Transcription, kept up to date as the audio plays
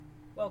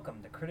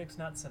Welcome to Critics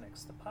Not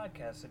Cynics, the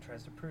podcast that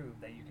tries to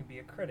prove that you can be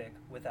a critic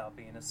without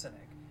being a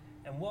cynic.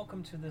 And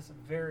welcome to this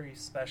very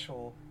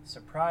special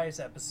surprise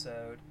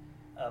episode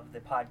of the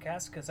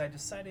podcast because I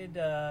decided,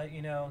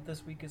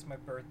 this week is my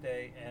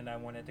birthday and I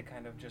wanted to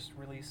kind of just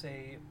release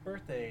a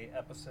birthday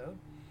episode.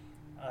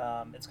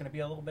 It's going to be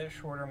a little bit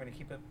shorter. I'm going to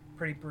keep it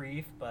pretty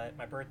brief, but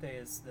my birthday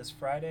is this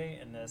Friday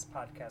and this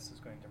podcast is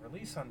going to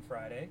release on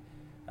Friday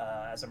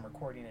as I'm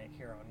recording it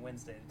here on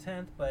Wednesday the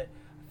 10th. But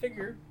I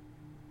figured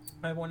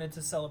I wanted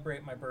to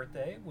celebrate my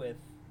birthday with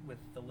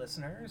the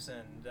listeners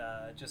and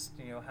just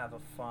have a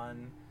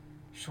fun,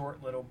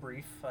 short little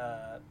brief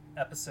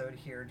episode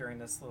here during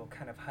this little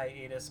kind of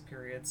hiatus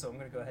period. So I'm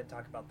going to go ahead and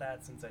talk about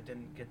that since I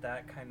didn't get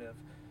that kind of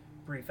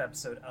brief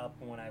episode up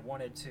when I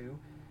wanted to.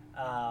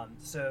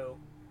 So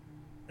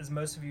as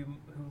most of you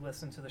who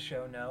listen to the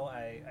show know,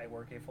 I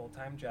work a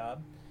full-time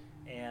job,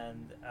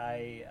 and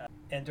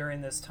and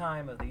during this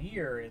time of the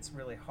year, it's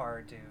really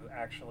hard to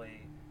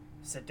actually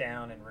sit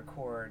down and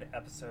record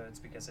episodes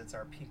because it's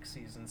our peak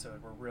season, so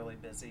we're really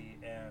busy,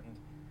 and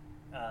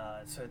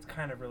so it's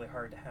kind of really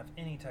hard to have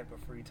any type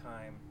of free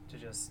time to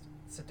just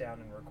sit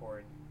down and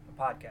record a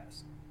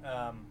podcast.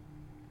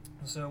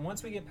 So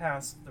once we get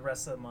past the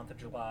rest of the month of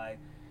July,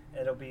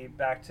 it'll be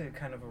back to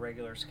kind of a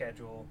regular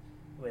schedule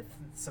with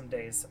some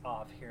days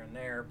off here and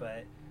there,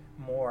 but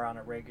more on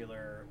a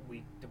regular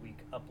week-to-week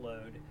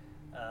upload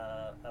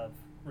of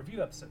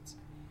review episodes.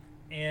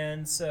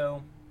 And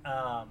so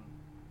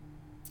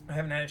I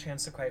haven't had a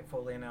chance to quite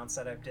fully announce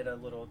that. I did a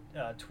little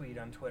tweet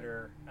on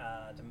Twitter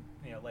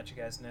to let you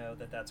guys know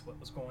that that's what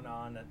was going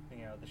on, that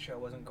the show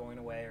wasn't going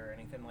away or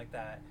anything like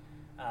that.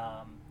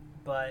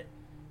 But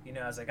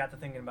as I got to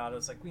thinking about it,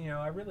 it's like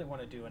I really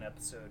want to do an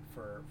episode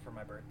for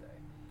my birthday,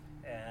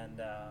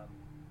 and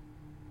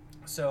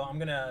so I'm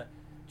gonna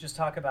just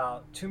talk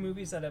about two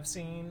movies that I've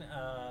seen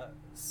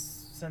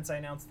since I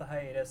announced the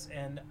hiatus.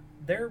 And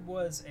there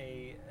was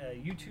a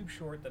YouTube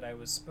short that I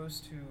was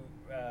supposed to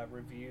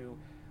review,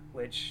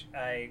 which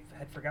I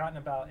had forgotten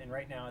about, and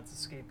right now it's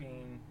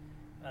escaping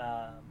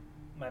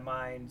my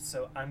mind.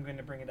 So I'm going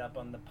to bring it up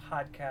on the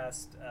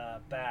podcast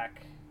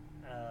back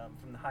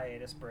from the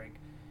hiatus break.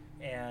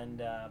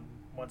 And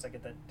once I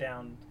get that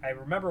down, I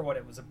remember what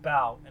it was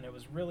about, and it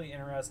was really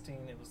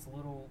interesting. It was a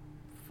little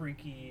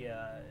freaky,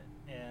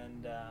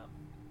 and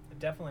it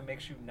definitely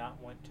makes you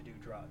not want to do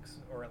drugs,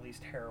 or at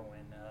least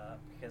heroin,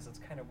 because it's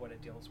kind of what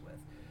it deals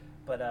with.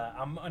 But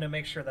I'm going to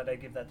make sure that I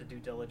give that the due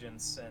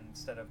diligence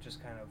instead of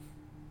just kind of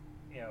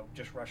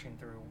just rushing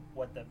through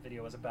what that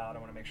video is about. I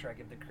want to make sure I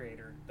give the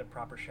creator the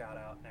proper shout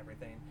out and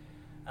everything.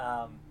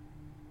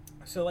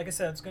 So like I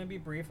said, it's going to be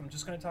brief. I'm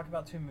just going to talk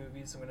about two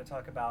movies. I'm going to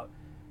talk about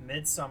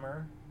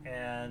Midsommar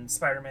and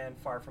Spider-Man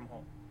Far From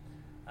Home.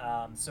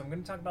 So I'm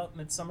going to talk about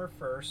Midsommar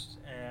first,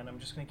 and I'm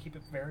just going to keep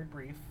it very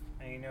brief.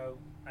 And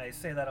I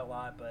say that a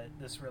lot, but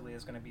this really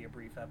is going to be a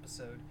brief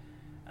episode.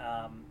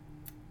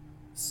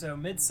 So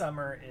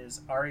Midsommar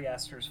is Ari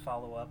Aster's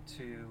follow-up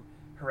to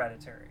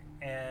Hereditary,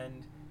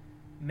 and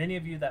many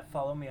of you that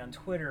follow me on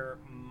Twitter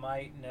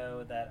might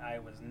know that I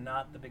was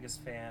not the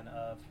biggest fan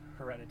of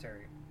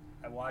Hereditary.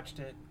 I watched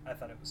it. I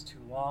thought it was too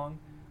long.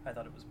 I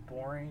thought it was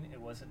boring. It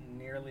wasn't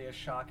nearly as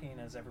shocking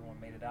as everyone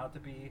made it out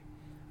to be.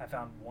 I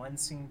found one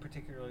scene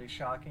particularly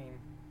shocking.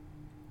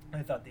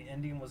 I thought the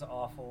ending was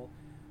awful.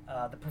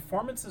 The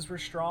performances were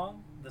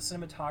strong. The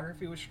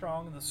cinematography was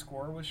strong. The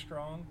score was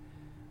strong.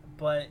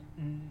 But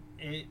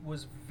it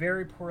was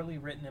very poorly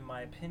written, in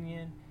my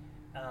opinion.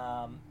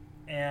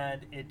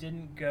 And it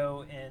didn't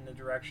go in the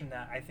direction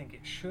that I think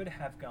it should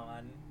have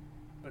gone.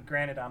 But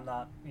granted, I'm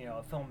not,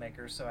 a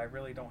filmmaker, so I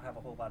really don't have a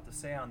whole lot to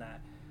say on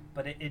that.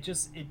 But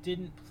it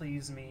didn't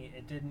please me.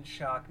 It didn't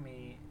shock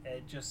me.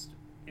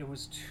 It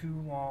was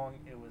too long.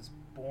 It was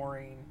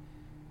boring.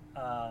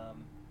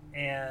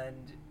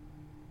 And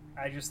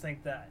I just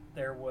think that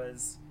there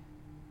was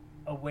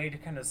a way to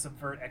kind of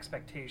subvert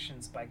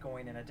expectations by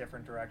going in a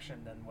different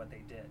direction than what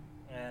they did.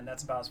 And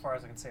that's about as far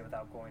as I can say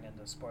without going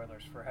into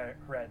spoilers for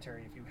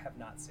Hereditary if you have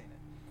not seen it.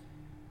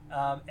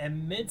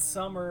 And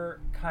Midsommar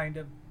kind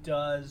of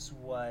does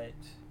what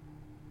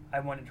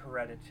I wanted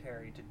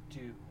Hereditary to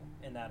do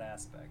in that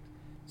aspect.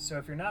 So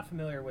if you're not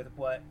familiar with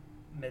what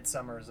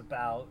Midsommar is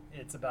about,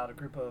 it's about a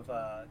group of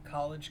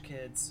college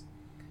kids,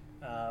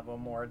 well,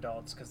 more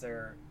adults, because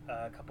a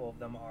couple of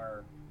them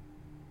are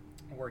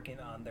working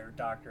on their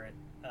doctorate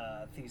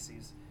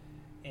theses,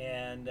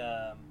 and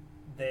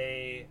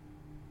they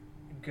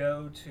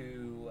go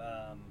to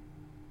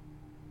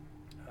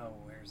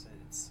where's it?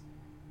 It's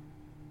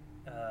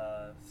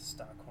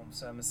Stockholm.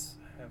 So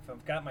if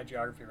I've got my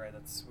geography right,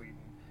 that's Sweden.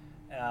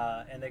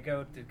 And they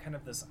go to kind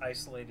of this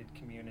isolated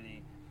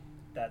community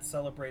that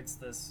celebrates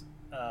this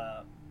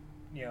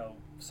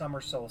summer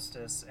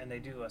solstice, and they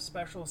do a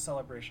special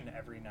celebration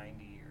every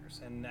 90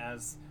 years. And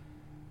as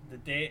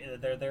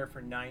they're there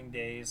for 9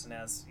 days, and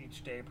as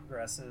each day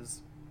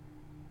progresses,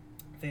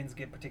 things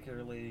get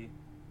particularly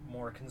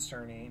more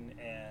concerning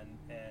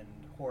and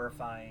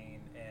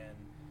horrifying and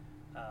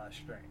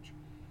strange.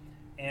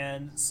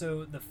 And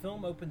so the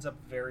film opens up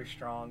very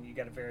strong. You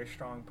get a very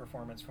strong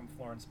performance from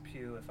Florence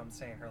Pugh, if I'm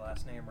saying her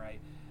last name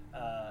right,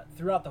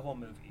 throughout the whole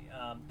movie.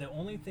 The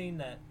only thing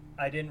that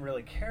I didn't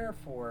really care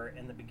for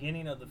in the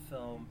beginning of the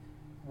film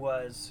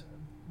was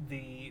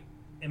the,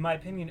 in my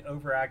opinion,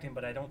 overacting,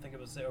 but I don't think it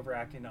was the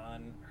overacting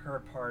on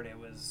her part. It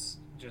was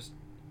just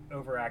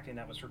overacting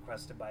that was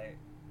requested by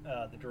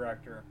the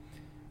director,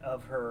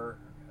 of her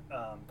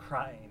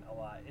crying a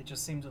lot. It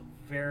just seemed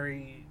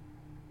very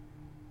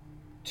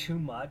too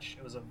much.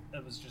 It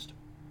was just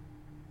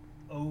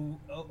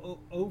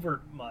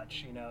over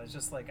much. You know, it's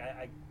just like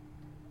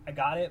I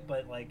got it,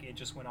 but like it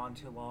just went on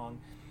too long,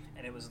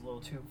 and it was a little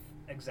too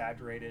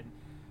exaggerated.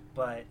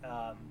 But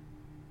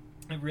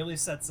it really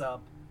sets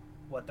up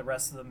what the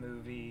rest of the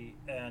movie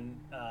and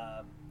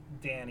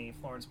Danny,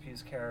 Florence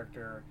Pugh's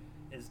character,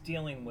 is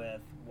dealing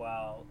with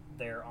while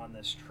they're on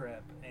this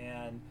trip.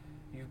 And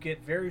you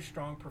get very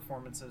strong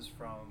performances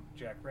from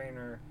Jack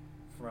Reynor,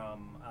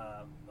 from,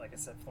 like I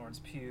said, Florence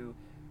Pugh.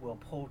 Will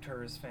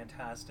Poulter is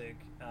fantastic,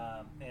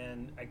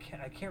 and I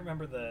can't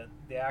remember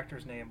the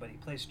actor's name, but he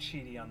plays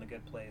Chidi on The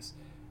Good Place.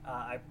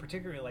 I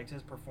particularly liked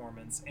his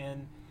performance,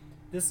 and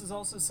this is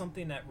also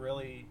something that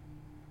really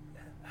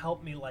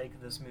helped me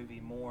like this movie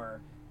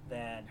more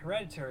than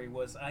Hereditary.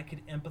 Was I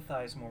could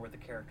empathize more with the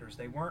characters.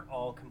 They weren't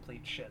all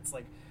complete shits.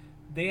 Like,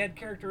 they had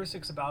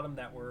characteristics about them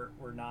that were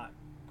not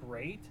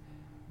great,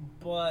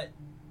 but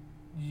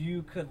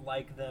you could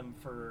like them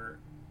for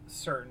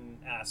certain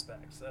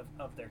aspects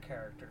of their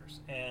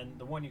characters. And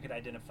the one you could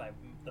identify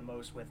the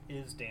most with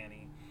is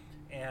Danny.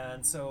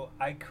 And so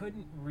I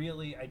couldn't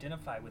really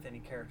identify with any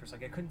characters.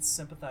 Like, I couldn't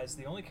sympathize.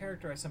 The only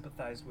character I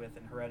sympathized with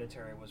in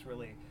Hereditary was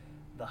really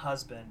the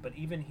husband, but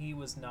even he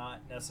was not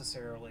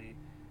necessarily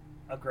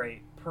a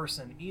great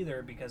person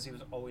either, because he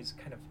was always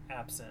kind of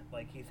absent.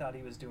 Like, he thought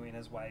he was doing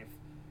his wife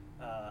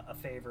a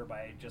favor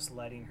by just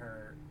letting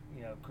her,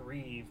 you know,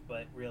 grieve,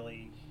 but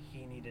really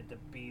he needed to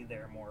be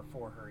there more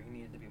for her. He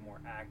needed to be more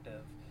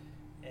active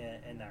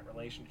in that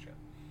relationship.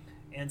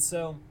 And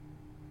so,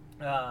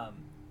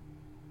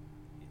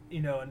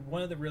 you know, and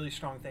one of the really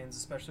strong things,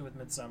 especially with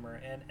Midsommar,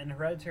 and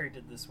Hereditary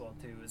did this well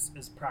too,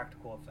 is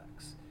practical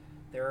effects.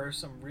 There are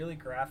some really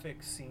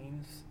graphic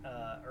scenes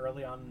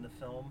early on in the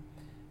film,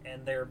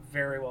 and they're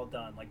very well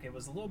done. Like, it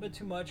was a little bit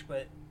too much,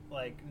 but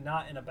like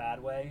not in a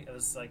bad way. It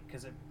was like,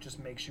 because it just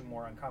makes you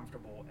more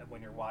uncomfortable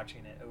when you're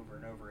watching it over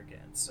and over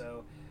again.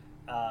 So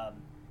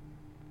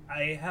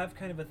I have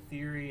kind of a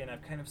theory, and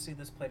I've kind of seen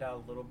this played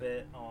out a little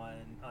bit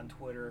on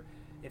Twitter.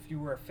 If you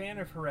were a fan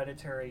of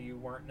Hereditary, you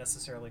weren't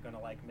necessarily going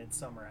to like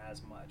Midsommar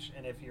as much,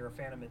 and if you're a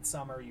fan of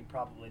Midsommar, you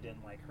probably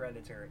didn't like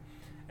Hereditary.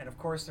 And of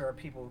course, there are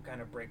people who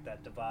kind of break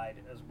that divide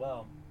as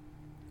well,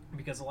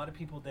 because a lot of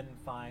people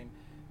didn't find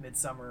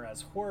Midsommar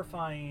as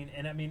horrifying.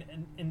 And I mean,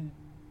 and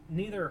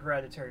neither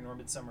Hereditary nor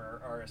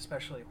Midsommar are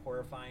especially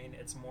horrifying.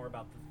 It's more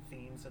about the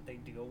themes that they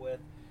deal with,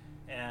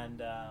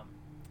 and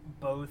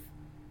both.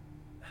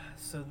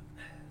 So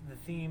the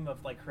theme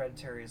of like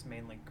Hereditary is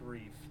mainly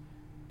grief,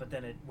 but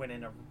then it went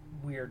in a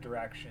weird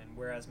direction.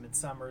 Whereas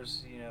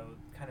Midsommar's, you know,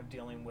 kind of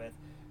dealing with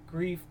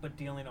grief, but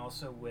dealing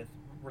also with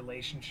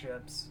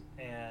relationships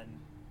and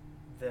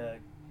the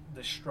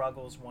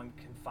struggles one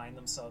can find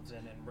themselves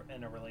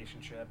in a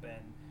relationship,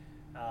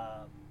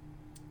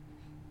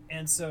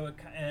 and so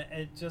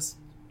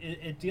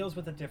it deals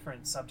with a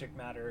different subject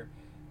matter,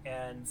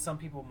 and some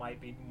people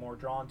might be more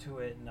drawn to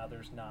it and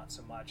others not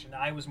so much. And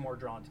I was more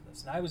drawn to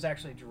this, and I was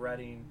actually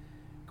dreading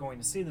going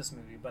to see this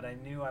movie, but I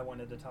knew I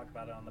wanted to talk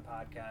about it on the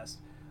podcast.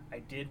 I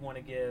did want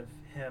to give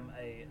him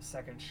a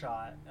second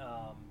shot.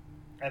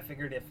 I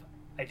figured if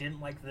I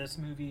didn't like this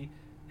movie,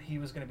 he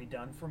was going to be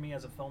done for me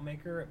as a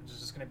filmmaker. It was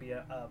just going to be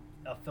a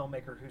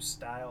filmmaker whose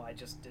style I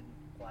just didn't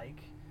like.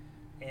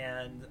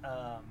 And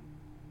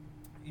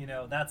you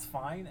know, that's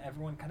fine.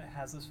 Everyone kind of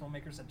has those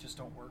filmmakers that just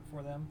don't work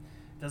for them.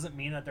 Doesn't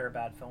mean that they're a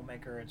bad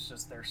filmmaker. It's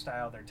just their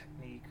style, their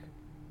technique,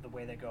 the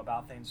way they go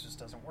about things just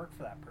doesn't work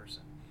for that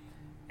person.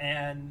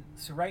 And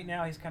so right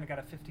now he's kind of got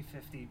a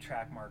 50-50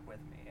 track mark with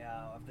me.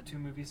 Of the two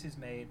movies he's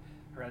made,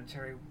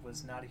 Hereditary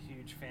was not a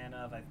huge fan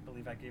of. I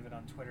believe I gave it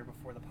on Twitter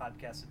before the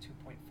podcast a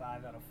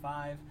 2.5 out of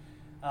 5.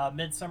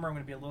 Midsommar I'm going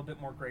to be a little bit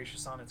more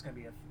gracious on. It's going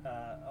to be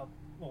a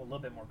little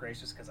bit more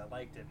gracious because I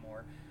liked it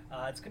more.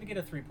 It's going to get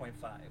a 3.5.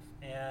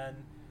 And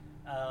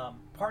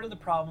part of the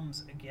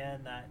problems,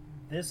 again, that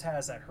this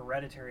has, that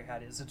Hereditary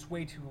had, is it's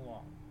way too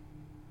long.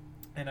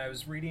 And I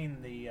was reading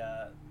the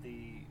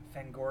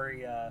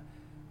Fangoria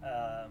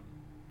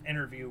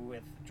interview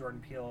with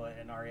Jordan Peele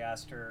and Ari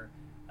Aster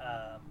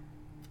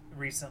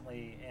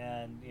recently,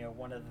 and you know,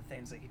 one of the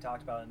things that he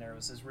talked about in there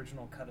was his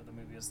original cut of the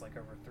movie was like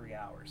over 3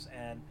 hours,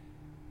 and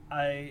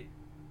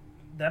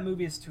that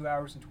movie is 2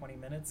 hours and 20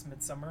 minutes.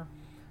 Midsommar,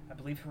 I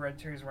believe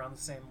Hereditary is around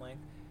the same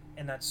length,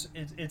 and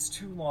it's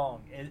too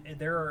long.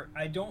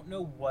 I don't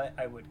know what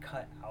I would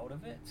cut out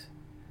of it,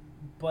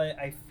 but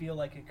I feel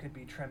like it could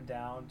be trimmed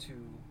down to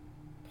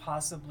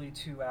possibly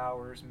 2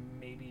 hours,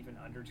 maybe even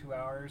under 2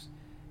 hours.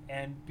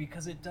 And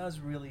because it does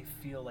really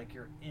feel like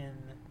you're in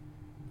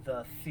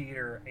the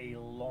theater a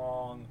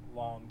long,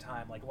 long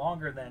time, like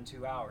longer than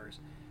 2 hours.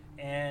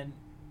 And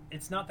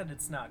it's not that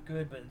it's not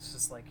good, but it's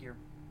just like you're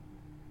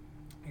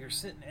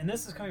sitting, and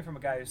this is coming from a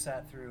guy who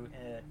sat through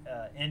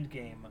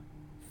Endgame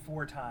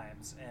 4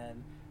 times,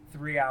 and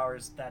 3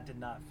 hours that did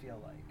not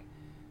feel like.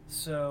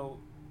 So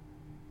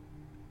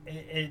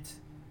it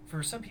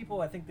for some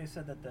people, I think they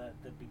said that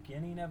the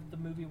beginning of the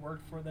movie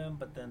worked for them,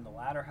 but then the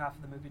latter half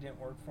of the movie didn't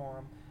work for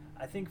them.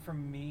 I think for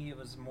me, it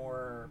was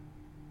more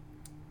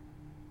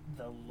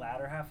the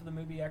latter half of the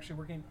movie actually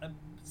working,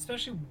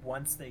 especially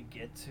once they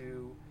get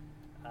to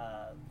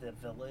the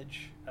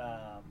village.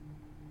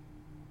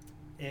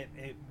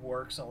 It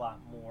works a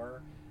lot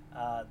more.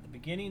 The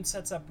beginning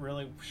sets up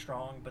really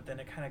strong, but then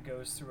it kind of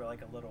goes through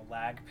like a little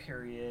lag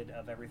period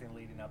of everything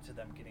leading up to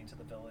them getting to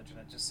the village, and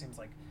it just seems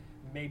like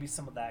maybe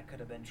some of that could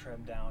have been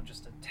trimmed down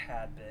just a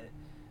tad bit.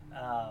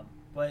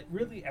 But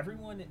really,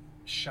 everyone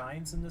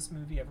shines in this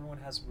movie. Everyone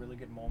has really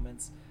good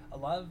moments. A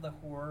lot of the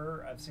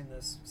horror, I've seen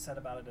this said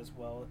about it as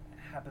well,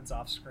 happens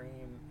off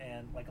screen,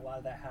 and like a lot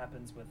of that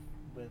happens with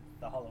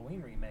the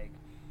Halloween remake.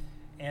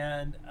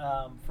 And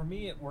for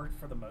me, it worked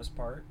for the most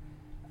part.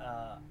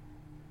 Uh,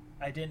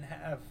 I didn't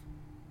have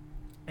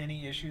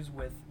any issues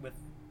with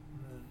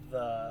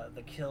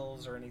the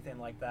kills or anything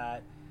like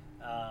that.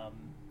 Um,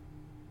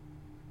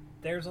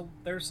 there's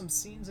some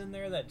scenes in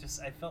there that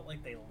just I felt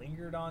like they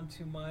lingered on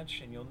too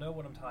much, and you'll know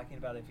what I'm talking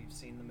about if you've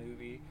seen the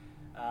movie.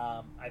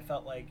 I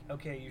felt like,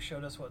 okay, you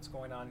showed us what's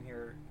going on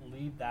here,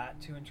 leave that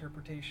to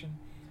interpretation,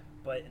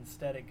 but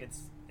instead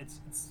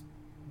it's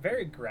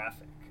very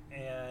graphic.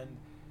 And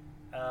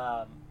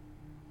um,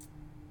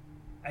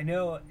 I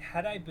know,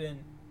 had I been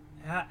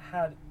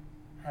had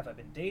have I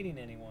been dating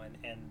anyone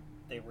and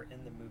they were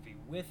in the movie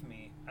with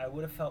me, I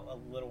would have felt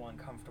a little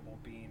uncomfortable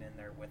being in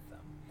there with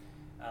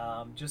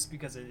them, just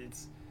because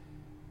it's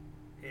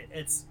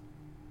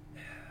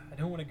I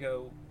don't want to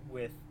go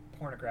with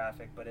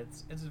pornographic, but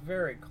it's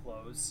very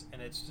close,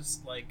 and it's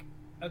just like,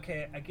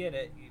 okay, I get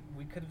it.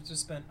 We could have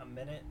just spent a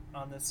minute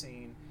on this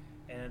scene,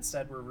 and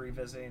instead we're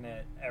revisiting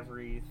it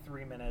every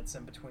 3 minutes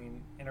in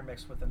between,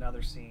 intermixed with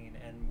another scene,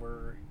 and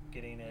we're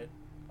getting it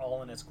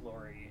all in its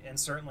glory, and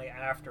certainly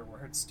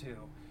afterwards too.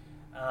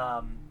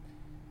 Um,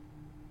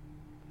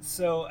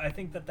 so I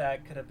think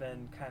that could have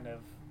been kind of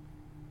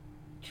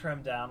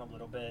trimmed down a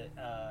little bit.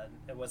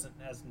 It wasn't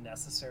as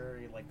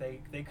necessary. Like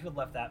they could have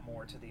left that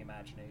more to the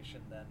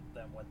imagination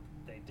than what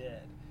they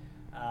did.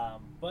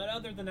 But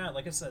other than that,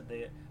 like I said,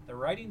 the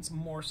writing's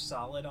more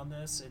solid on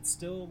this. It's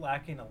still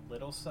lacking a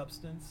little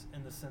substance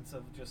in the sense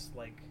of just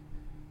like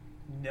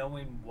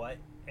knowing what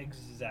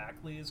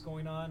exactly is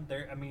going on.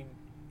 There, I mean,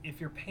 if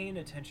you're paying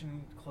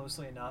attention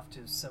closely enough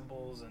to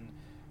symbols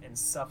and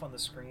stuff on the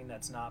screen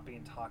that's not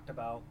being talked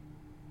about,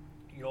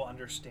 you'll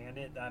understand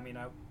it. I mean,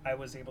 I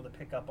was able to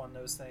pick up on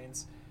those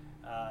things,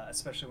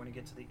 especially when you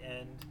get to the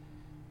end.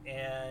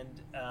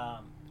 And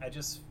I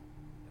just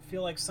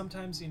feel like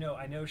sometimes,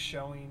 I know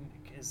showing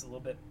is a little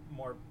bit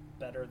more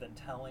better than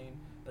telling,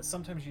 but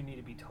sometimes you need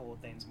to be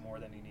told things more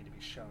than you need to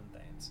be shown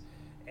things.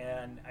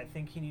 And I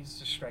think he needs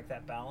to strike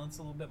that balance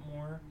a little bit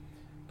more.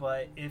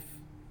 But if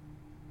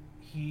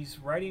he's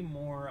writing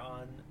more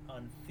on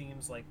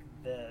themes like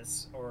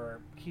this,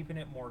 or keeping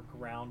it more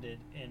grounded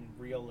in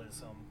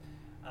realism,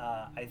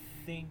 I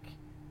think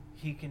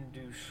he can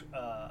do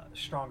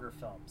stronger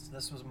films.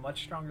 This was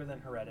much stronger than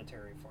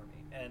Hereditary for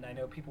me, and I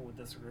know people would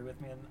disagree with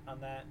me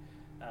on that.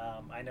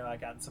 I know I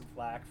got some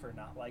flack for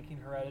not liking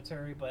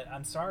Hereditary, but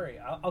I'm sorry.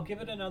 I'll give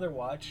it another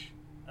watch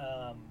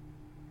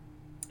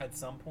at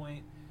some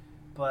point,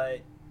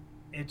 but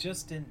it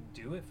just didn't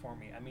do it for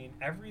me. I mean,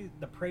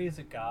 the praise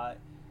it got,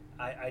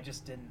 I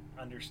just didn't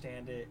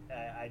understand it.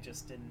 I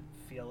just didn't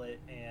feel it,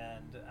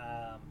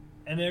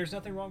 and there's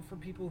nothing wrong for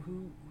people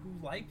who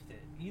liked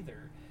it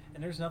either,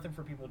 and there's nothing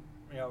for people,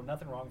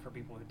 nothing wrong for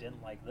people who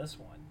didn't like this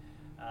one.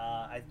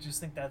 I just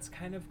think that's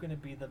kind of going to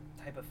be the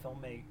type of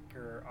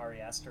filmmaker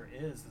Ari Aster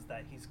is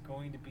that he's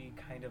going to be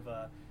kind of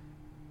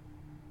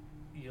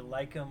you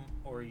like him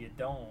or you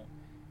don't,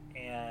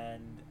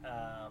 and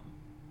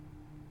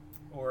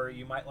or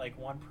you might like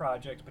one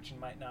project, but you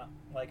might not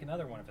like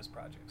another one of his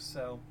projects.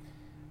 So,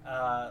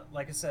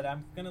 like I said,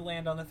 I'm going to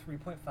land on a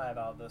 3.5 out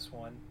of this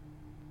one.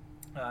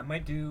 I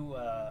might do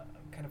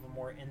kind of a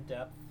more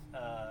in-depth,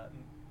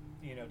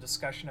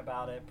 discussion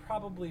about it,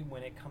 probably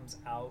when it comes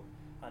out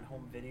on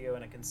home video,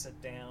 and I can sit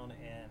down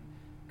and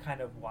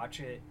kind of watch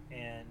it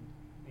and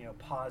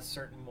pause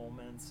certain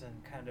moments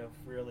and kind of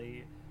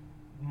really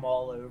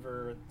mull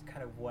over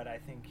kind of what I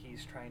think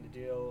he's trying to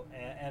do.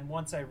 And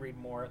once I read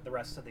more, the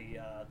rest of the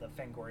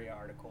Fangoria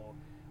article,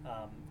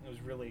 it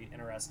was really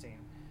interesting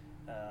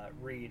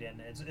read,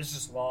 and it's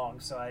just long,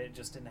 so I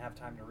just didn't have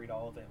time to read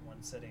all of it in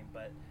one sitting.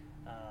 But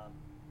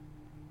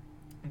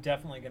I'm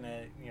definitely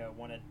gonna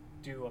want to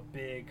do a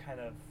big kind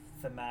of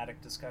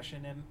thematic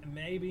discussion, and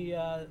maybe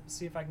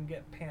see if I can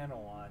get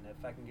Panel on,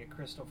 if I can get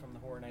Crystal from the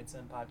Horror Nights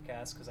In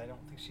podcast, because I don't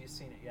think she's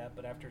seen it yet,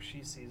 but after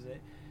she sees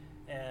it,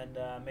 and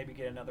maybe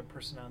get another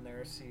person on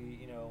there,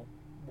 see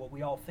what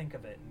we all think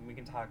of it, and we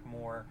can talk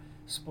more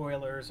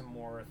spoilers and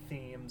more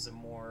themes and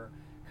more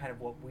kind of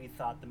what we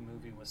thought the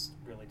movie was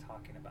really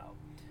talking about.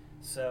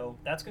 So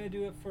that's going to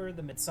do it for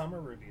the Midsummer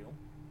review.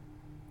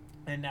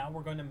 And now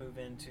we're going to move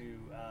into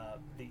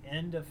the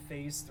end of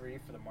Phase 3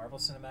 for the Marvel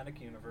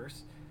Cinematic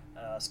Universe,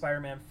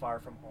 Spider-Man Far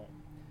From Home.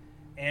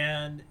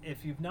 And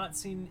if you've not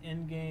seen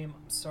Endgame,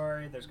 I'm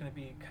sorry, there's going to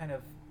be kind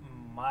of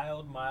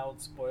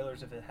mild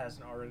spoilers if it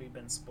hasn't already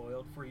been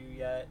spoiled for you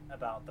yet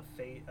about the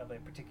fate of a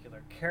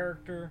particular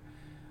character.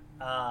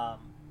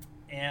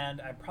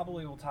 And I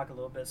probably will talk a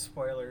little bit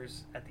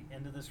spoilers at the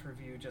end of this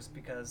review just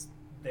because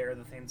they're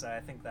the things that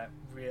I think that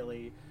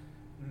really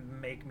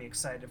make me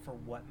excited for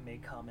what may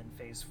come in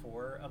Phase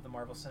 4 of the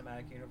Marvel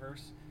Cinematic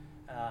Universe.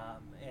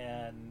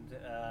 Then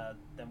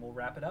we'll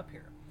wrap it up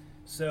here.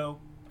 So,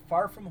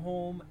 Far From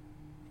Home,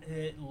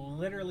 it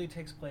literally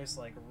takes place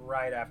like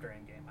right after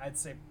Endgame. I'd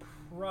say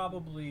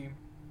probably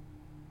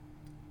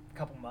a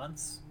couple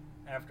months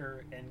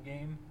after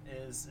Endgame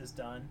is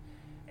done.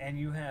 And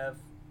you have,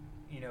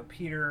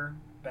 Peter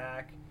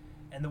back.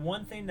 And the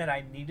one thing that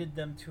I needed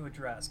them to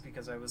address,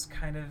 because I was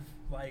kind of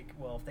like,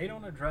 well, if they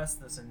don't address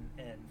this in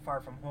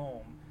Far From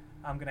Home,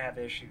 I'm going to have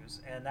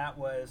issues. And that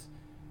was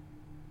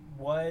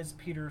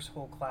Peter's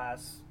whole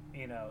class,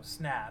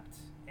 snapped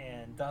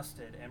and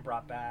dusted and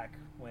brought back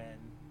when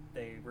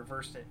they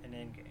reversed it in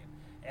Endgame.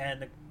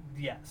 And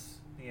yes,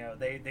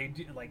 they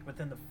do, like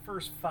within the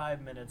first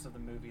 5 minutes of the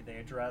movie, they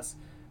address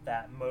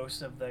that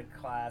most of the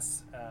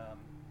class,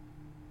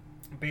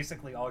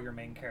 basically all your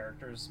main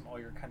characters, all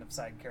your kind of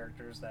side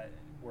characters that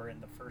were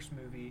in the first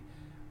movie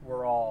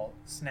were all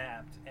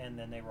snapped, and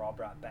then they were all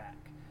brought back.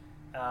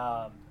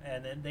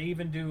 And then they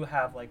even do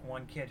have like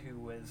one kid who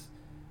was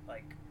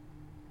like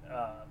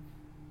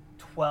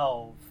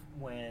 12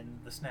 when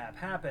the snap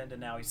happened, and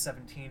now he's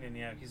 17,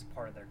 and he's a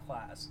part of their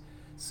class.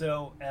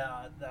 So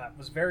that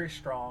was very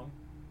strong,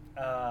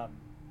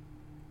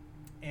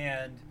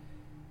 and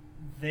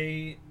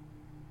they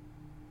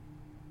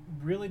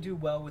really do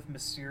well with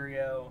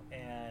Mysterio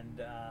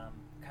and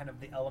kind of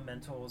the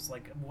elementals.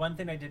 Like, one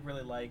thing I did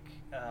really like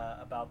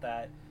about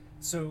that,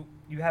 so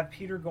you have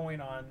Peter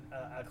going on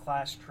a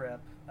class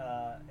trip.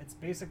 It's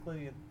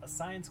basically a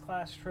science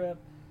class trip,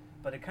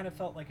 but it kind of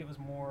felt like it was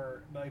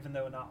more, even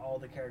though not all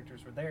the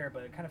characters were there,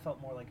 but it kind of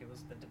felt more like it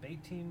was the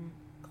debate team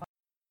class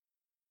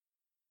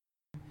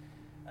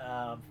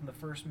from the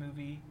first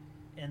movie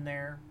in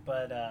there.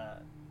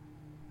 But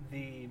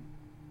the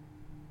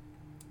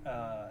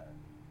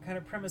kind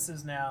of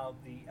premises now,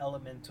 the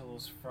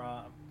elementals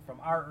from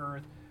our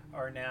Earth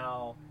are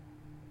now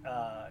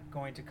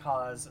going to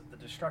cause the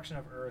destruction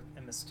of Earth,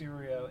 and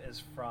Mysterio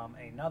is from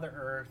another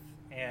Earth,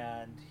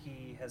 and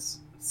he has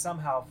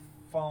somehow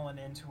fallen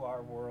into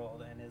our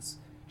world and is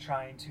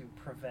trying to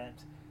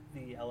prevent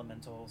the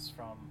elementals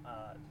from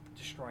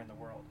destroying the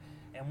world.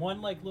 And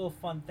one like little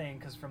fun thing,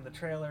 because from the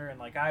trailer, and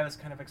like I was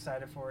kind of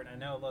excited for it,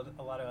 and I know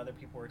a lot of other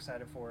people were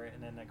excited for it,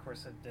 and then of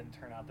course it didn't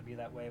turn out to be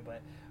that way,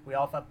 but we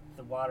all thought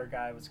the water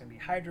guy was going to be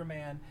Hydro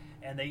Man,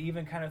 and they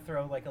even kind of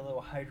throw like a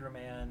little Hydro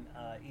Man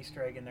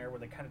Easter egg in there where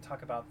they kind of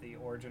talk about the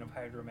origin of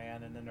Hydro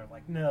Man, and then they're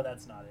like, no,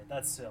 that's not it,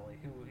 that's silly,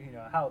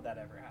 how would that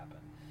ever happen?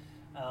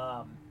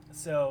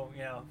 So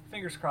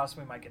fingers crossed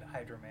we might get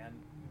Hydro Man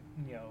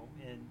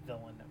in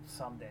villain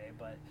someday,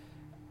 but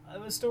it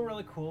was still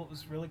really cool. It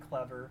was really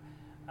clever.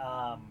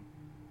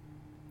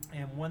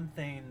 And one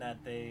thing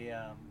that they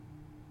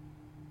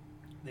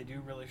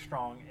do really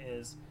strong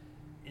is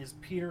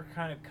Peter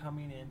kind of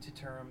coming into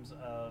terms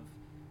of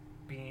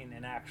being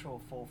an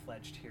actual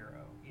full-fledged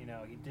hero. He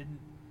didn't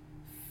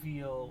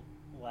feel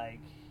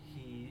like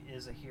he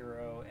is a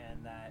hero,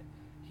 and that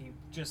he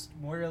just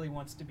really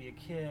wants to be a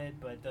kid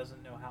but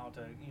doesn't know how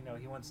to,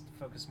 he wants to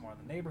focus more on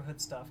the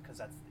neighborhood stuff because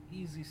that's the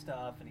easy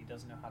stuff, and he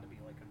doesn't know how to be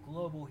like a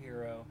global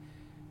hero.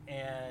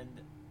 And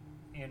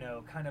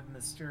kind of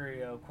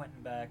Mysterio,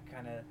 Quentin Beck,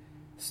 kind of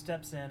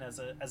steps in as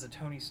a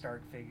Tony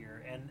Stark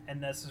figure,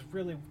 and this is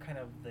really kind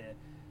of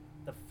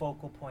the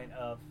focal point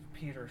of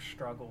Peter's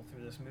struggle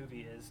through this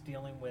movie, is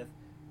dealing with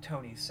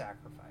Tony's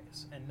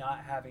sacrifice and not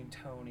having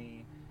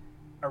Tony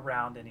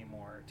around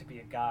anymore to be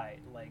a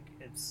guide. Like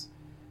it's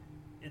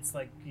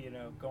like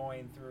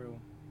going through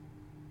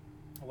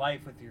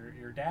life with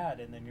your dad,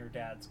 and then your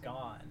dad's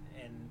gone,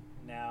 and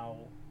now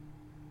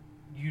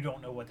you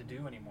don't know what to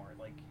do anymore.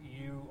 Like,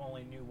 you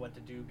only knew what to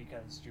do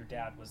because your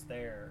dad was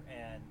there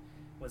and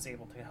was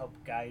able to help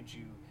guide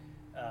you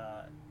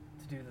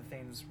to do the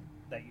things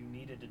that you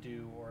needed to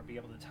do, or be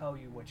able to tell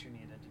you what you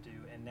needed to do,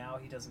 and now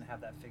he doesn't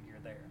have that figure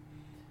there.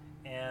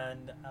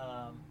 And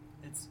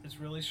it's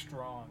really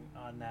strong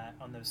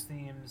on those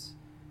themes,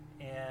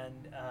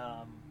 and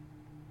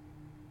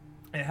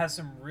it has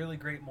some really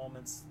great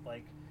moments,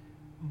 like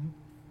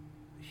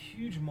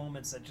huge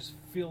moments that just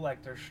feel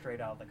like they're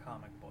straight out of the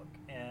comic book,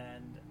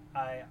 and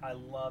I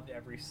loved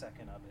every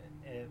second of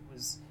it.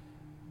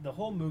 The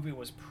whole movie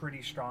was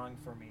pretty strong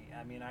for me.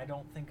 I mean, I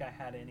don't think I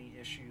had any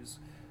issues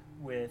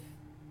with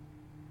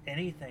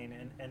anything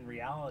in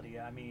reality.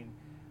 I mean,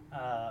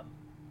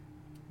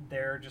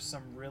 there are just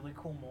some really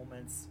cool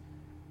moments,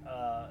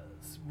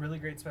 really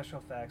great special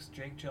effects.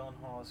 Jake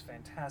Gyllenhaal is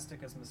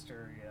fantastic as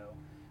Mysterio.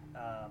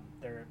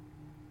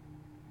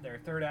 their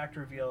third act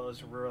reveal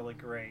is really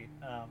great,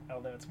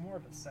 although it's more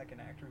of a second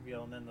act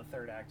reveal, and then the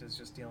third act is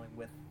just dealing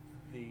with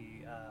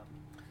the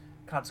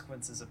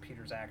consequences of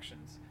Peter's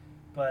actions.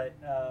 But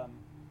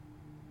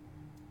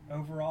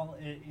overall,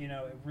 it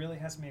really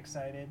has me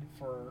excited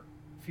for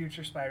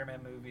future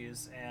Spider-Man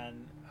movies,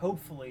 and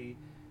hopefully,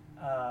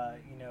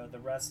 the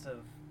rest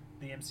of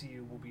the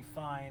MCU will be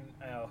fine.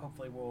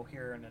 Hopefully, we'll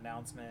hear an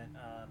announcement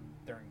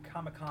during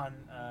Comic-Con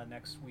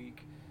next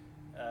week.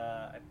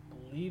 I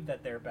believe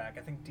that they're back.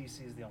 I think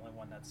DC is the only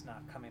one that's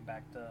not coming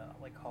back to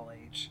like Hall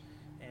H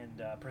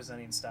and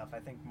presenting stuff. I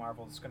think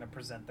Marvel is going to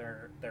present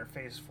their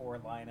Phase 4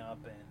 lineup,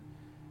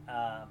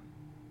 and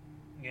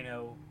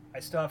I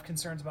still have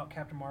concerns about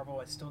Captain Marvel.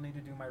 I still need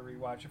to do my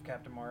rewatch of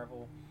Captain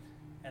Marvel,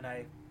 and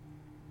I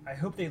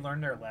hope they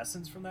learn their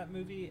lessons from that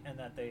movie, and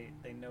that they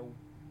know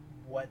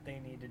what they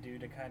need to do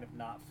to kind of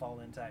not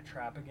fall into that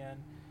trap again.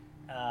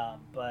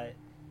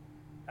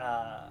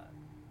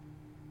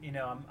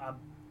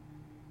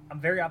 I'm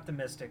very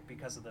optimistic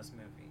because of this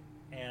movie,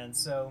 and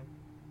so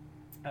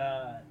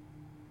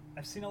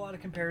I've seen a lot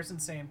of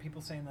comparisons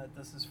people saying that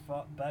this is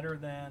better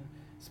than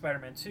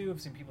Spider-Man 2.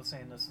 I've seen people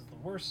saying this is the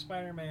worst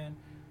Spider-Man.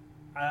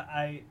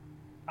 I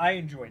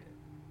enjoyed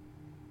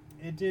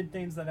it. It did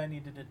things that I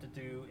needed it to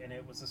do, and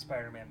it was a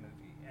Spider-Man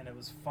movie, and it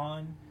was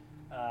fun.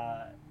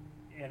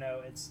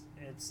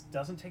 It's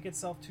doesn't take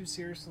itself too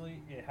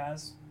seriously. It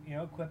has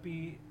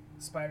quippy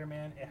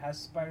Spider-Man. It has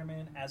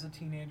Spider-Man as a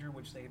teenager,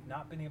 which they've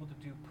not been able to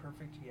do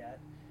perfect yet,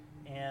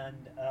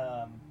 and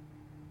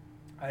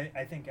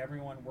I think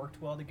everyone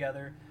worked well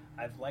together.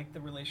 I've liked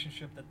the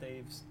relationship that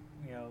they've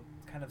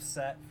kind of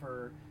set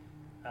for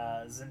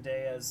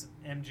Zendaya's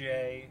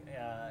MJ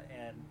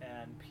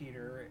and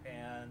Peter,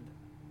 and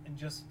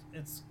just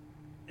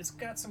it's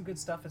got some good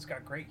stuff. It's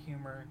got great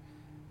humor.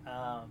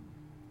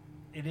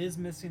 It is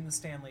missing the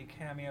Stan Lee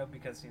cameo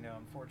because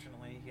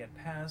unfortunately he had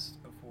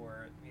passed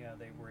before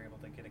they were able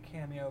to get a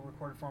cameo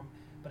recorded for him.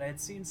 But I had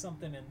seen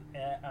something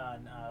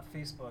on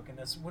Facebook, and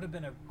this would have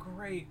been a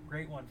great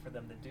one for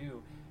them to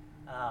do,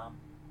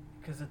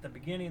 because at the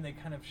beginning they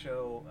kind of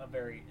show a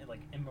very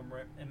like in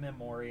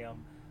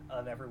memoriam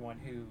of everyone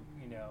who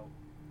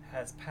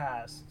has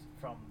passed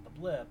from the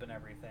blip and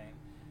everything,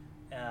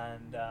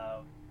 and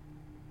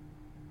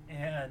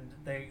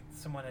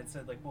someone had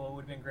said like, well, it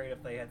would have been great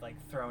if they had like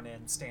thrown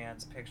in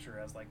Stan's picture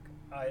as like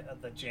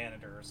the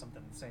janitor or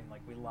something, saying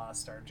like we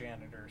lost our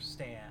janitor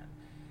Stan.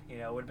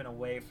 It would have been a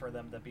way for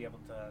them to be able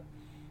to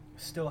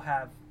still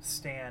have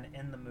Stan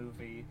in the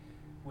movie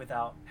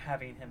without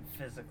having him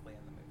physically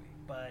in the movie.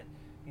 But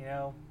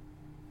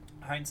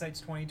hindsight's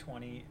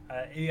 2020.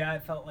 I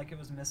felt like it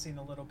was missing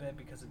a little bit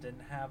because it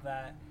didn't have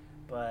that,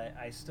 but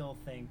I still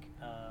think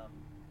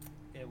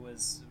it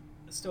was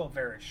still a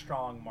very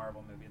strong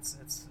Marvel movie.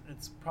 It's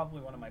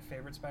probably one of my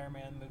favorite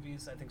Spider-Man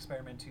movies. I think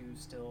Spider-Man 2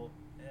 still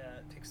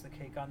takes the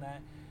cake on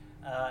that.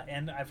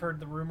 And I've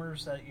heard the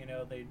rumors that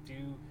they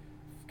do.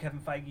 Kevin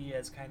Feige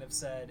has kind of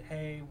said,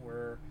 "Hey,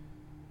 we're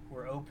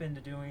open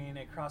to doing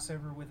a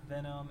crossover with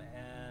Venom,"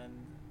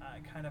 and I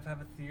kind of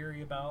have a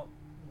theory about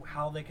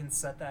how they can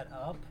set that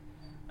up.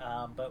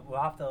 But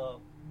we'll have to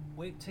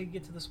wait till you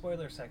get to the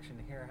spoiler section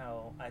to hear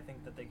how I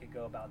think that they could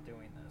go about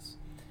doing this.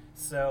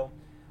 So,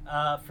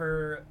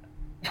 for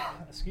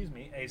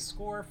a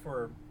score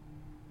for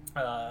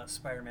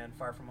Spider-Man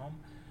Far From Home,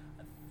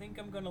 I think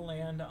I'm going to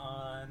land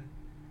on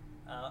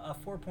a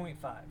 4.5.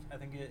 I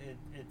think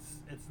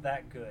it's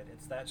that good.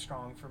 It's that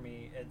strong for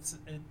me.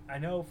 I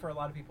know for a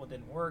lot of people it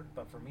didn't work,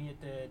 but for me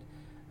it did.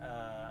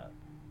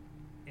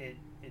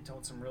 It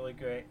told some really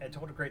great. It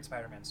told a great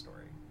Spider-Man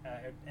story,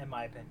 in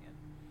my opinion.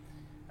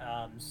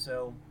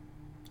 So,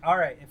 all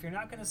right. If you're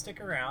not going to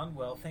stick around,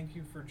 well, thank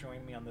you for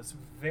joining me on this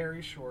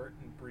very short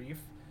and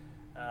brief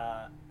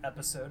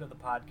episode of the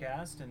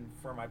podcast, and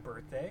for my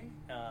birthday.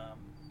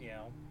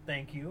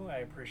 Thank you. I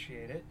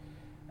appreciate it.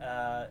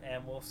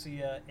 And we'll see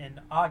you in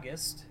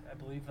August. I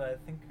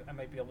think I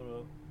might be able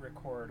to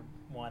record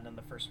one in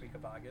the first week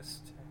of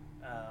August.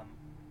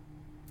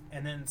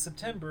 And then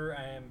September,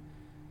 I am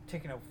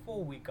taking a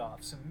full week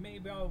off, so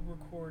maybe I'll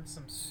record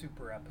some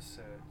super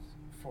episodes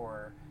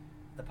for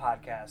the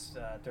podcast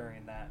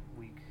during that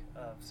week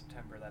of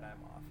September that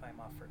I'm off. I'm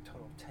off for a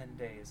total of 10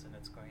 days, and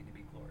it's going to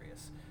be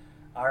glorious.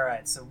 All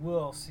right, so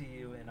we'll see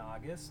you in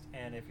August,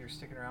 and if you're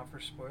sticking around for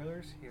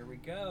spoilers, here we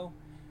go.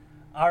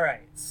 All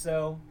right,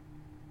 so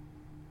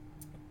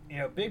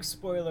big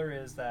spoiler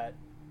is that,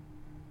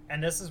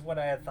 and this is what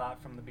I had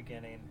thought from the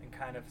beginning and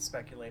kind of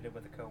speculated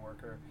with a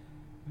coworker,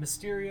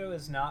 Mysterio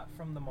is not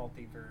from the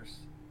multiverse,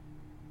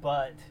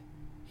 but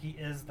he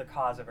is the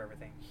cause of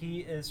everything. He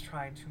is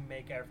trying to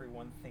make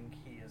everyone think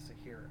he is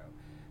a hero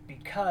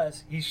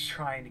because he's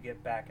trying to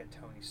get back at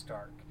Tony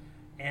Stark.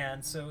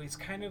 And so he's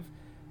kind of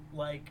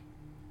like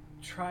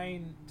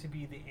trying to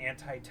be the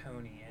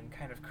anti-Tony and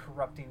kind of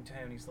corrupting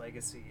Tony's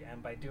legacy,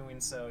 and by doing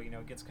so,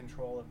 gets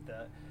control of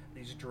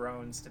these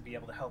drones to be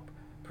able to help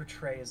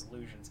portray his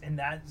illusions. And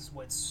that is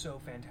what's so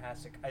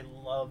fantastic. I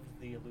loved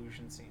the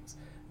illusion scenes.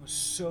 It was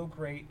so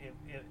great.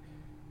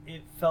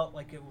 It felt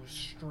like it was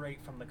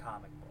straight from the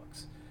comic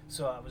books.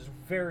 So it was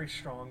very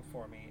strong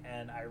for me,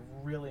 and I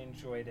really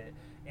enjoyed it.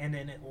 And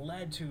then it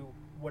led to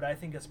what I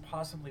think is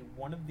possibly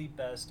one of the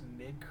best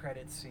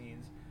mid-credit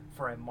scenes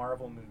for a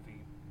Marvel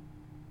movie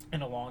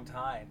in a long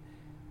time.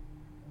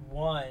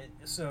 One,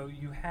 so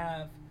you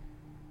have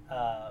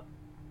uh,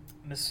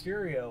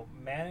 Mysterio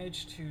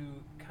managed to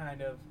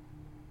kind of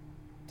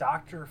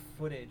doctor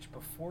footage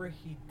before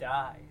he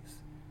dies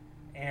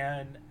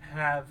and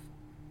have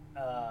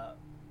uh,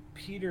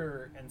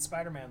 Peter and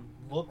Spider-Man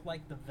look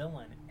like the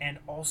villain and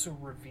also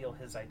reveal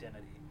his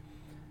identity.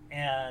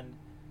 And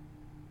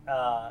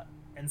uh,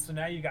 and so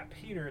now you got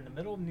Peter in the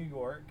middle of New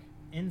York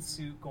in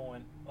suit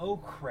going, "Oh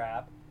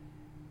crap!"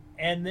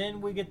 And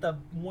then we get the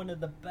one of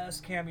the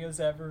best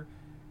cameos ever.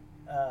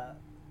 Uh,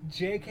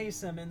 J.K.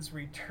 Simmons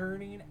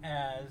returning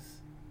as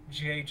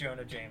J.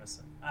 Jonah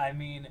Jameson. I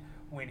mean,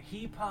 when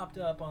he popped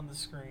up on the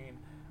screen,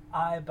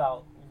 I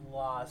about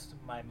lost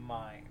my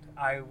mind.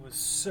 I was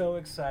so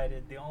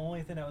excited. The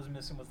only thing that was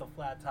missing was the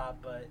flat top,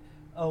 but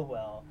oh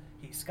well.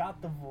 He's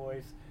got the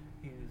voice.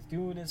 He was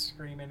doing his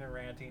screaming and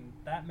ranting.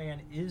 That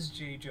man is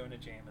J. Jonah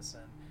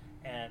Jameson,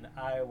 and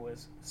I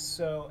was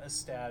so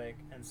ecstatic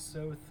and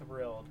so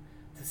thrilled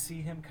to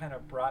see him kind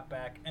of brought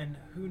back. And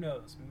who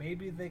knows,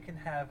 maybe they can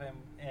have him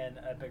in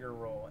a bigger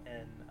role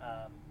in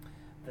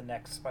the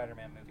next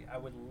Spider-Man movie. I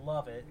would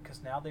love it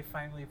because now they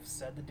finally have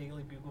said the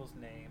Daily Bugle's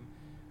name,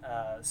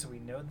 so we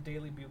know the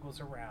Daily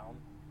Bugle's around,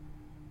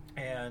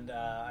 and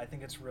I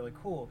think it's really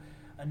cool.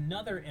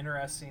 Another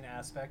interesting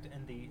aspect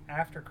in the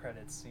after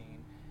credits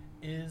scene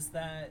is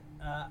that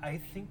I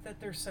think that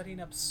they're setting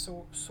up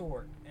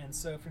Sword. And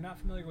so if you're not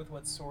familiar with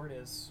what Sword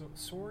is,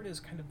 Sword is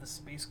kind of the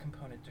space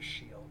component to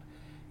SHIELD,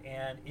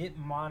 and it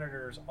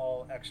monitors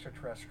all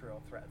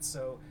extraterrestrial threats.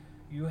 So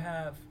you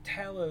have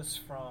Talos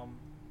from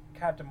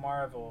Captain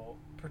Marvel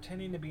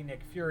pretending to be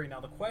Nick Fury. Now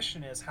the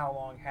question is, how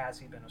long has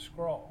he been a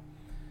Skrull?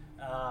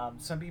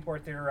 Some people are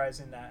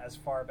theorizing that as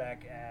far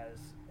back as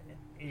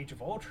Age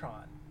of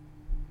Ultron,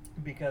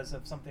 because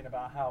of something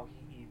about how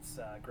he eats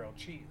grilled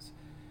cheese.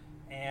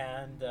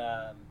 And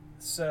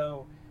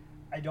so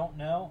I don't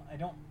know. I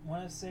don't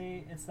want to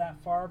say it's that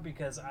far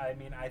because I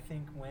mean I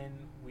think when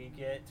we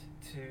get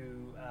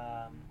to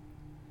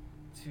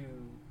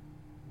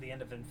the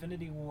end of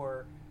Infinity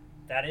War,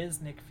 that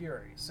is Nick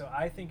Fury. So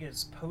I think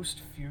it's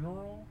post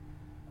funeral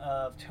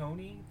of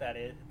Tony that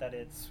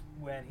it's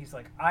when he's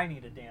like, I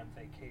need a damn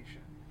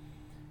vacation.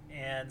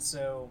 And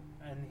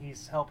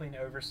he's helping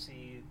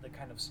oversee the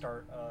kind of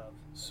start of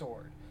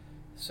Sword.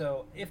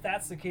 So if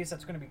that's the case,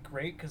 that's going to be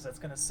great because that's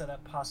going to set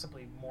up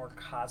possibly more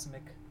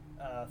cosmic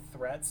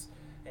threats,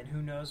 and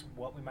who knows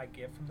what we might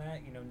get from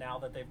that. You know, now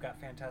that they've got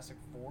Fantastic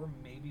Four,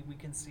 maybe we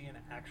can see an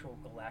actual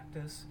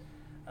Galactus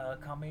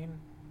coming,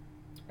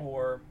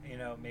 or you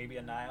know, maybe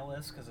a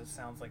Nihilus, because it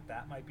sounds like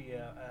that might be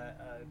a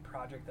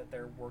project that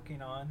they're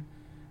working on.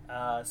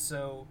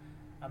 So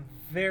I'm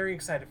very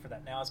excited for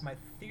that. Now, as my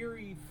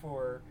theory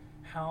for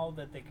how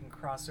that they can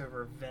cross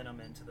over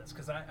Venom into this,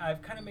 because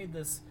I've kind of made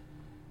this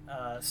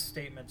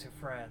statement to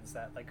friends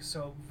that like,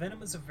 so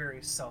Venom is a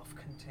very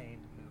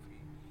self-contained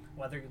movie,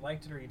 whether you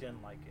liked it or you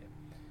didn't like it.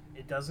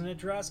 It doesn't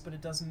address, but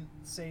it doesn't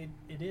say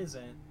it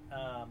isn't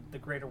the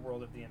greater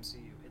world of the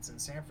MCU. It's in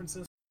San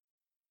Francisco,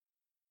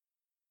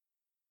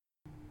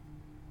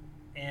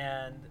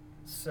 and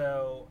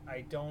so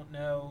I don't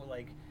know.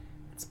 Like,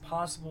 it's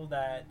possible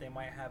that they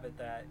might have it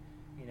that,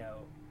 you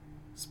know,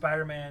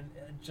 Spider-Man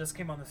just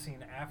came on the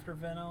scene after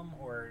Venom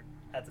or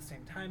at the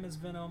same time as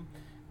Venom,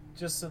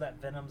 just so that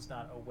Venom's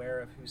not aware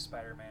of who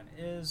Spider-Man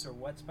is or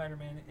what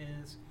Spider-Man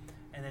is.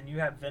 And then you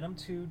have Venom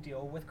 2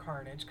 deal with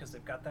Carnage because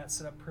they've got that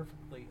set up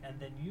perfectly. And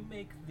then you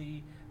make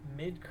the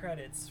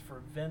mid-credits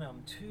for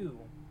Venom 2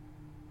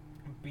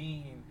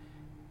 being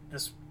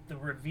the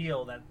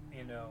reveal that,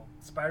 you know,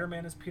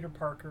 Spider-Man is Peter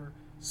Parker,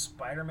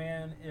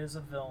 Spider-Man is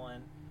a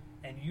villain,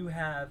 and you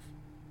have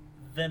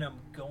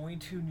Venom going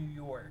to New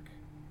York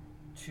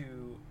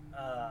to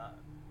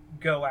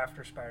go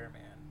after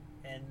Spider-Man.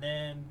 And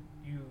then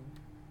you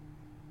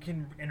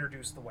can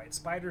introduce the white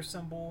spider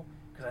symbol,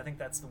 because I think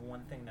that's the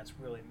one thing that's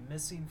really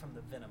missing from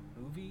the Venom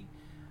movie.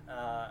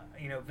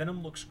 You know,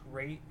 Venom looks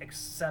great,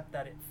 except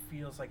that it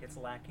feels like it's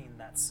lacking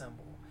that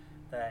symbol.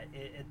 That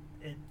it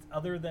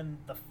other than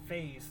the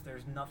face,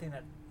 there's nothing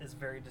that is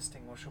very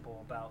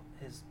distinguishable about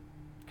his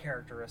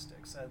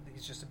characteristics.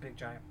 He's just a big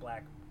giant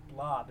black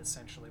blob,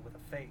 essentially, with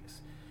a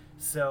face.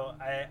 So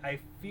I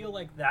feel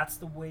like that's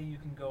the way you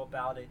can go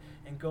about it,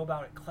 and go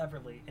about it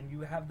cleverly, and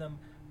you have them,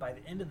 by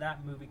the end of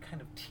that movie,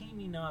 kind of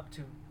teaming up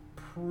to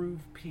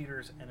prove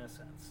Peter's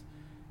innocence.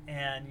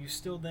 And you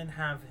still then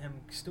have him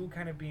still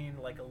kind of being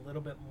like a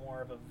little bit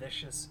more of a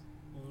vicious,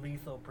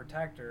 lethal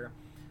protector,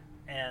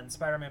 and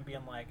Spider-Man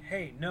being like,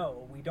 hey,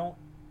 no, we don't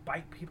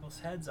bite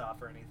people's heads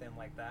off or anything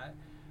like that.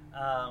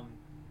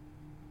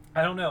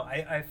 I don't know.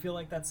 I feel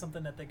like that's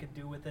something that they could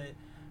do with it.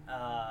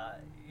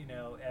 You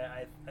know,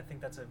 I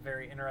think that's a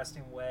very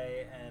interesting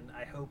way, and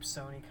I hope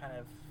Sony kind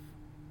of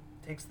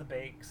takes the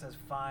bait, says,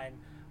 fine,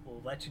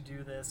 we'll let you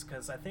do this,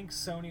 because I think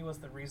Sony was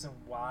the reason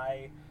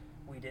why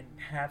we didn't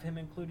have him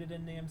included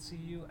in the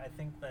MCU. I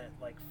think that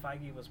like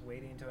Feige was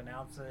waiting to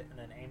announce it, and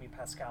then Amy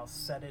Pascal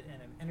said it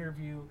in an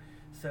interview.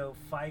 So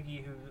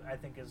Feige, who I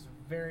think is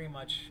very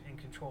much in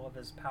control of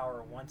his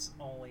power, wants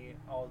only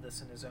all of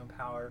this in his own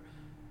power,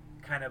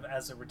 kind of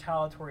as a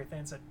retaliatory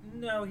thing, said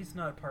no, he's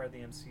not a part of the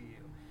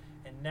MCU.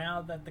 And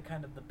now that the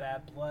kind of the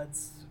bad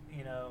blood's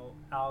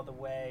out of the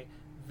way,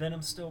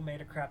 Venom still made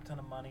a crap ton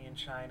of money in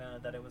China,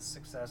 that it was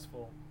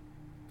successful.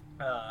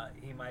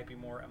 He might be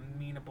more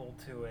amenable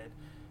to it,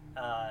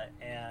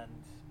 and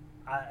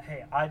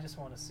I just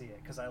want to see it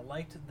because I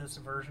liked this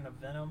version of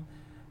Venom.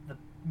 The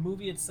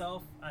movie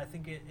itself, I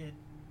think it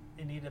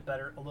needed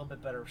a little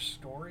bit better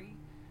story,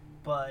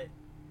 but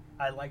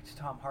I liked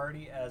Tom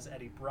Hardy as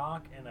Eddie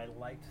Brock, and I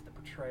liked the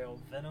portrayal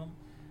of Venom.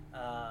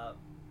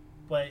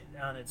 But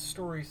on its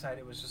story side,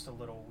 it was just a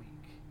little weak.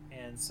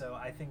 And so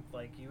I think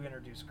like you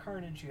introduce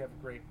Carnage, you have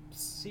a great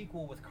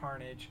sequel with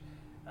Carnage.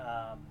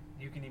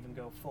 You can even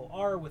go full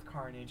R with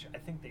Carnage. I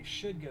think they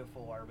should go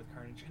full R with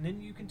Carnage, and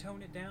then you can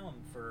tone it down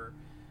for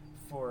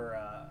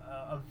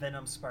a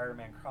Venom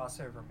Spider-Man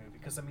crossover movie.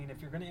 Because I mean,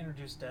 if you're going to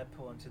introduce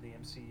Deadpool into the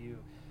MCU,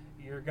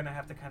 you're going to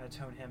have to kind of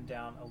tone him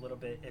down a little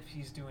bit if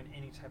he's doing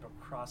any type of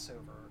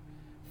crossover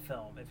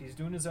film. If he's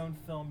doing his own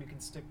film, you can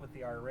stick with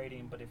the R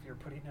rating. But if you're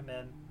putting him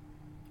in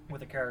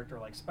with a character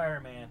like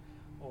Spider-Man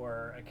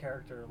or a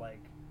character like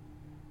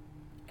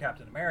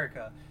Captain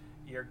America,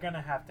 you're going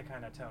to have to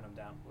kind of tone him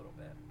down a little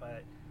bit.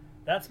 But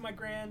that's my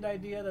grand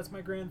idea. That's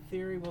my grand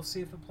theory. We'll see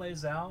if it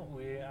plays out.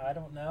 I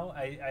don't know.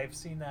 I've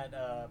seen that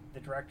the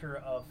director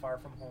of Far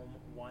From Home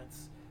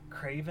wants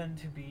Kraven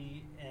to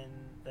be in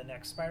the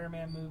next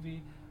Spider-Man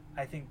movie.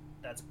 I think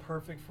that's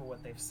perfect for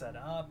what they've set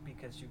up,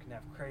 because you can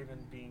have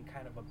Kraven being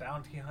kind of a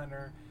bounty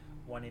hunter,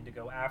 wanting to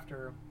go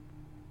after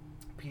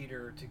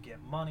Peter to get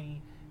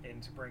money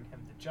and to bring him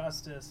to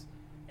justice.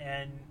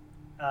 And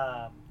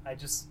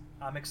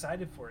I'm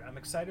excited for it. I'm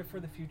excited for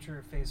the future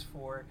of Phase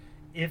 4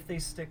 if they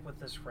stick with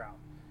this route.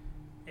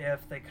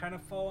 If they kind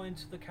of fall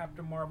into the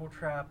Captain Marvel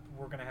trap,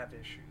 we're going to have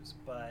issues.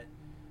 But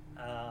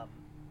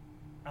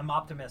I'm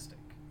optimistic,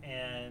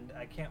 and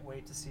I can't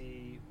wait to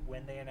see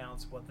when they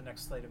announce what the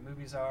next slate of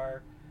movies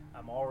are.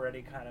 I'm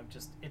already kind of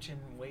just itching,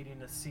 waiting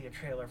to see a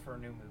trailer for a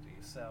new movie.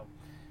 So,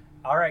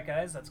 all right,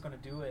 guys, that's going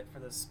to do it for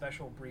this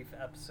special brief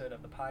episode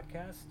of the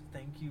podcast.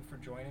 Thank you for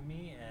joining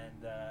me,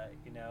 and,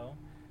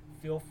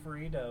 feel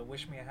free to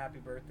wish me a happy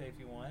birthday if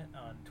you want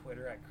on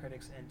Twitter at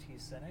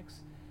CriticsNTCynics.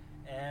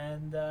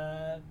 And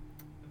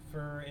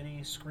for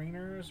any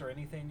screeners or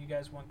anything you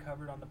guys want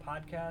covered on the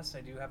podcast, I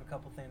do have a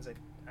couple things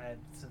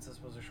since this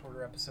was a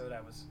shorter episode,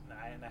 I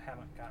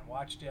haven't gotten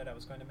watched yet, I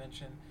was going to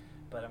mention,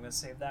 but I'm going to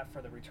save that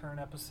for the return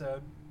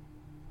episode.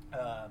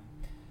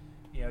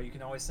 You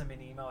can always send me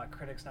an email at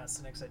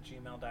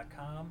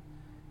critics.cynics@gmail.com,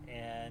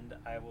 and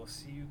I will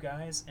see you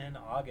guys in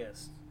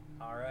August.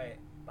 All right,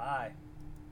 bye.